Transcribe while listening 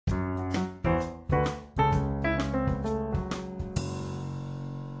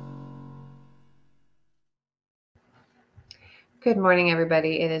Good morning,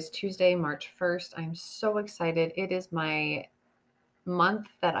 everybody. It is Tuesday, March 1st. I'm so excited. It is my month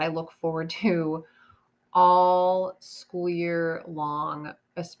that I look forward to all school year long,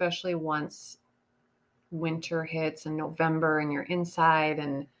 especially once winter hits in November and you're inside.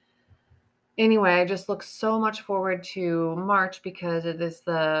 And anyway, I just look so much forward to March because it is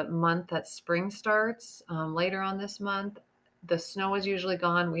the month that spring starts. Later on this month, the snow is usually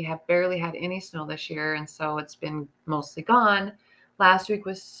gone. We have barely had any snow this year, and so it's been mostly gone. Last week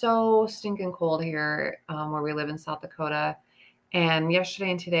was so stinking cold here where we live in South Dakota. And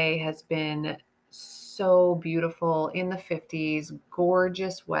yesterday and today has been so beautiful in the 50s,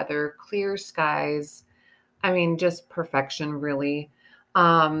 gorgeous weather, clear skies. I mean, just perfection, really.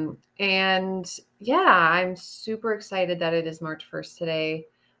 And yeah, I'm super excited that it is March 1st today.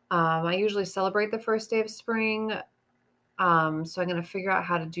 I usually celebrate the first day of spring. So I'm going to figure out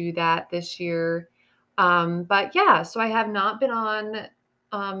how to do that this year. But yeah, so I have not been on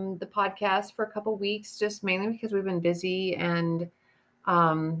the podcast for a couple weeks, just mainly because we've been busy and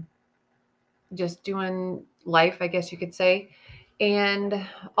um, just doing life, I guess you could say. And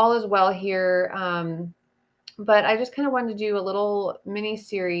all is well here. But I just kind of wanted to do a little mini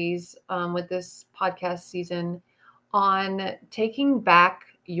series with this podcast season on taking back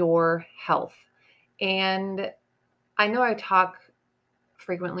your health. And I know I talk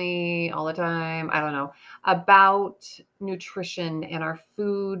frequently all the time, I don't know, about nutrition and our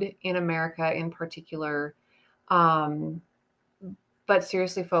food in America in particular. Um, but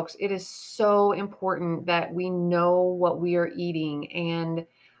seriously, folks, it is so important that we know what we are eating. And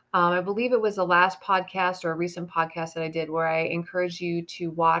I believe it was the last podcast or a recent podcast that I did where I encourage you to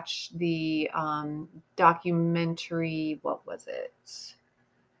watch the documentary. What was it?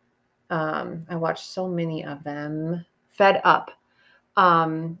 I watched so many of them. Fed Up.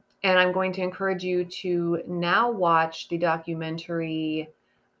 And I'm going to encourage you to now watch the documentary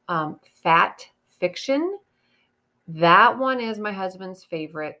Fat Fiction. That one is my husband's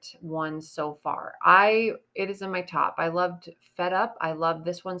favorite one so far. It is in my top. I loved Fed Up. I love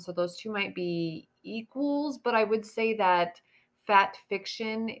this one. So those two might be equals, but I would say that Fat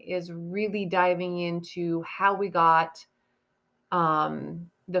Fiction is really diving into how we got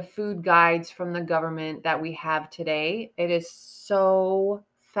the food guides from the government that we have today. It is so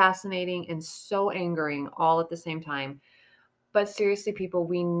fascinating and so angering all at the same time. But seriously, people,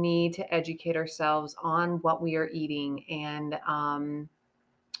 we need to educate ourselves on what we are eating. And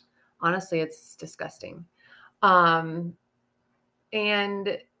honestly, it's disgusting. Um,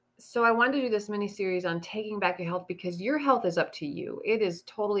 and so I wanted to do this mini series on taking back your health because your health is up to you. It is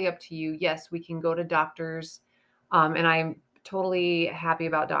totally up to you. Yes, we can go to doctors, and I'm totally happy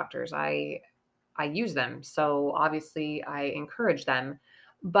about doctors. I use them, so obviously I encourage them.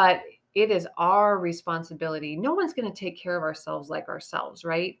 But it is our responsibility. No one's going to take care of ourselves like ourselves,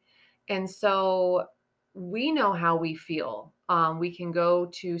 right? And so we know how we feel. We can go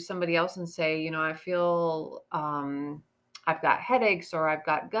to somebody else and say, I feel I've got headaches or I've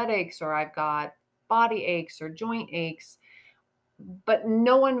got gut aches or I've got body aches or joint aches, but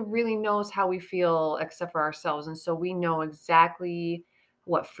no one really knows how we feel except for ourselves. And so we know exactly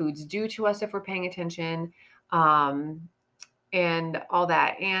what foods do to us if we're paying attention, um, and all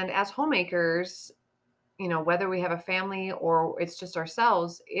that. And as homemakers, whether we have a family or it's just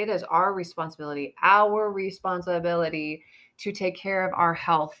ourselves, it is our responsibility to take care of our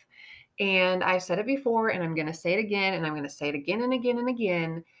health. And I've said it before, and I'm going to say it again, and I'm going to say it again and again and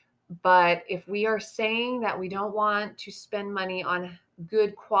again. But if we are saying that we don't want to spend money on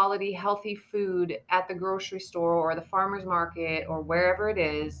good quality, healthy food at the grocery store or the farmer's market or wherever it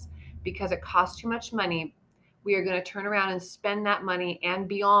is, because it costs too much money, we are going to turn around and spend that money and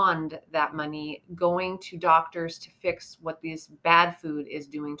beyond that money going to doctors to fix what this bad food is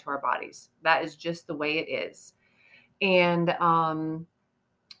doing to our bodies. That is just the way it is. And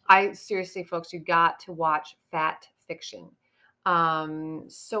I seriously, folks, you got to watch Fat Fiction.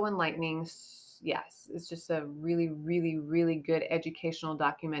 So enlightening. Yes, it's just a really, really, really good educational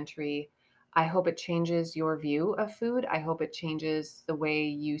documentary. I hope it changes your view of food. I hope it changes the way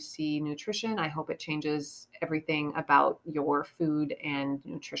you see nutrition. I hope it changes everything about your food and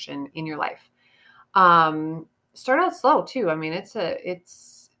nutrition in your life. Start out slow too. I mean,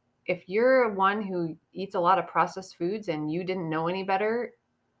 it's if you're one who eats a lot of processed foods and you didn't know any better,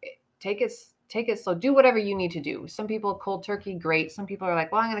 take it slow. Do whatever you need to do. Some people cold turkey, great. Some people are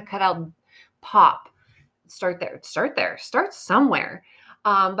like, well, I'm going to cut out pop. Start somewhere.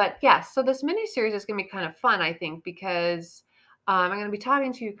 But yeah, so this mini series is going to be kind of fun, I think, because I'm going to be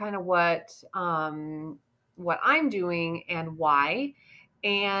talking to you kind of what I'm doing and why.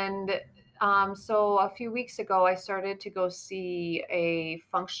 And So a few weeks ago, I started to go see a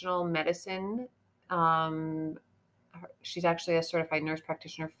functional medicine. Um, she's actually a certified nurse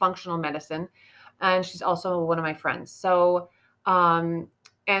practitioner, functional medicine, and she's also one of my friends. Um,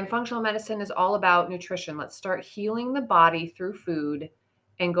 and functional medicine is all about nutrition. Let's start healing the body through food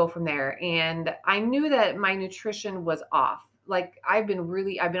and go from there. And I knew that my nutrition was off. Like I've been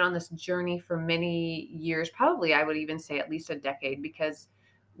on this journey for many years, probably I would even say at least a decade, because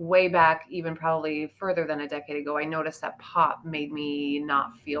way back, even probably further than a decade ago, I noticed that pop made me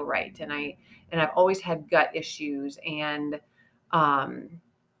not feel right. And I've always had gut issues and um,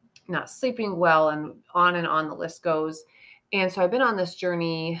 not sleeping well, and on the list goes. And so I've been on this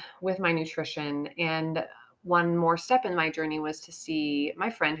journey with my nutrition. And one more step in my journey was to see my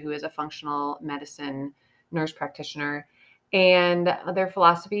friend who is a functional medicine nurse practitioner. And their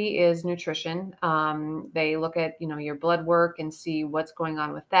philosophy is nutrition. They look at, your blood work and see what's going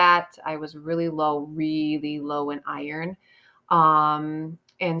on with that. I was really low in iron.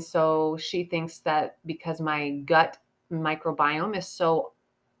 And so she thinks that because my gut microbiome is so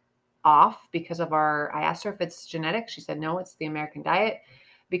off because of I asked her if it's genetic. She said, no, it's the American diet.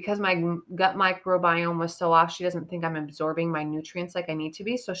 Because my gut microbiome was so off, she doesn't think I'm absorbing my nutrients like I need to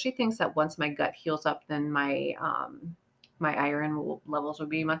be. So she thinks that once my gut heals up, then my iron levels would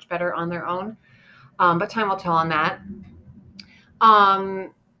be much better on their own. But time will tell on that.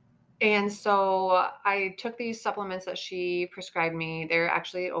 Um, and so I took these supplements that she prescribed me. They're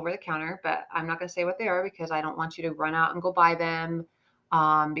actually over the counter, but I'm not going to say what they are because I don't want you to run out and go buy them.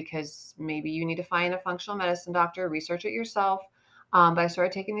 Because maybe you need to find a functional medicine doctor, research it yourself. But I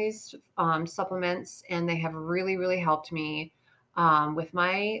started taking these supplements, and they have really, really helped me with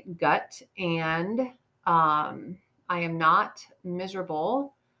my gut. And I am not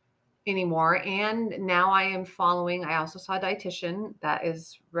miserable anymore. And now I also saw a dietitian that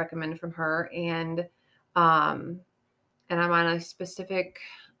is recommended from her. Um, and I'm on a specific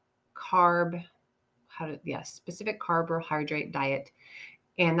carb, specific carbohydrate diet.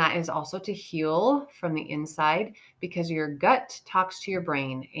 And that is also to heal from the inside because your gut talks to your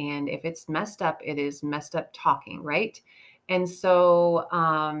brain. And if it's messed up, it is messed up talking, right? And so,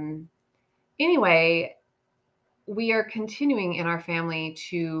 anyway, we are continuing in our family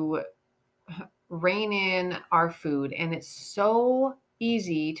to rein in our food. And it's so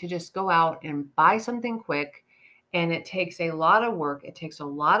easy to just go out and buy something quick. And it takes a lot of work, it takes a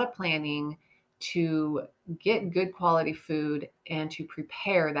lot of planning to get good quality food and to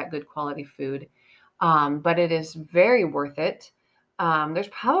prepare that good quality food. But it is very worth it. There's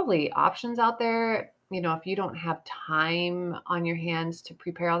probably options out there. If you don't have time on your hands to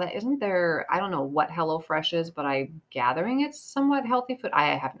prepare all that, isn't there? I don't know what HelloFresh is, but I'm gathering it's somewhat healthy food. I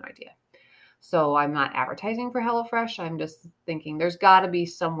have no idea. So I'm not advertising for HelloFresh. I'm just thinking there's got to be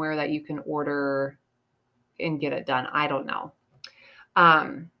somewhere that you can order and get it done. I don't know.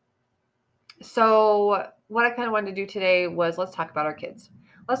 Um, so what I kind of wanted to do today was let's talk about our kids.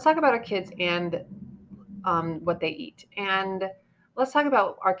 Let's talk about our kids and what they eat. And let's talk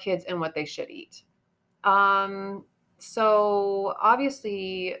about our kids and what they should eat. Um, so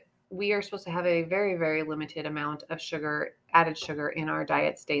obviously, we are supposed to have a very, very limited amount of sugar, added sugar in our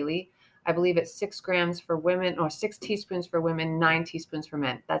diets daily. I believe it's 6 grams for women, or 6 teaspoons for women, 9 teaspoons for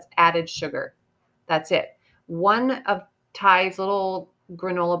men. That's added sugar. That's it. One of Ty's little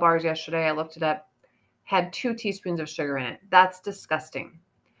granola bars yesterday, I looked it up, had 2 teaspoons of sugar in it. That's disgusting.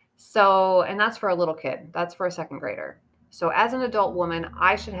 So, and that's for a little kid. That's for a second grader. So, as an adult woman,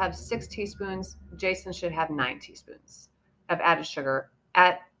 I should have 6 teaspoons. Jason should have 9 teaspoons of added sugar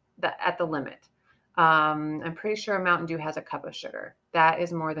at the limit. I'm pretty sure a Mountain Dew has a cup of sugar. That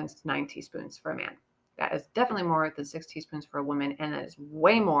is more than 9 teaspoons for a man. That is definitely more than 6 teaspoons for a woman, and that is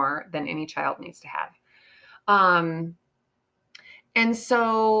way more than any child needs to have. And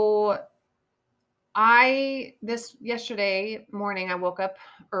so this yesterday morning, I woke up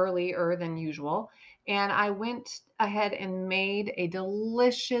earlier than usual, and I went ahead and made a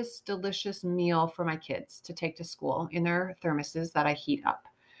delicious, delicious meal for my kids to take to school in their thermoses that I heat up.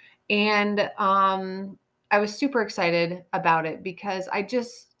 And I was super excited about it because I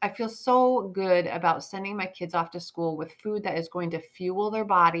feel so good about sending my kids off to school with food that is going to fuel their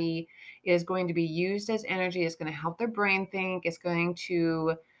body, is going to be used as energy, is going to help their brain think, it's going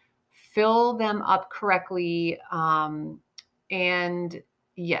to fill them up correctly. And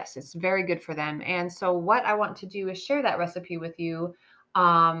yes, it's very good for them. And so what I want to do is share that recipe with you.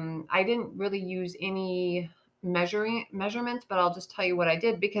 I didn't really use any measurements, but I'll just tell you what I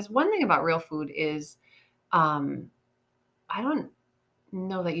did, because one thing about real food is um, I don't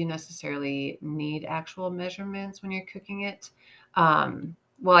know that you necessarily need actual measurements when you're cooking it.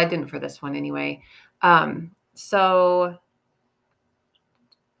 Well, I didn't for this one anyway. So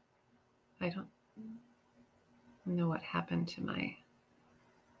I don't know what happened to my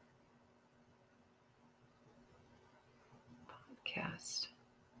podcast.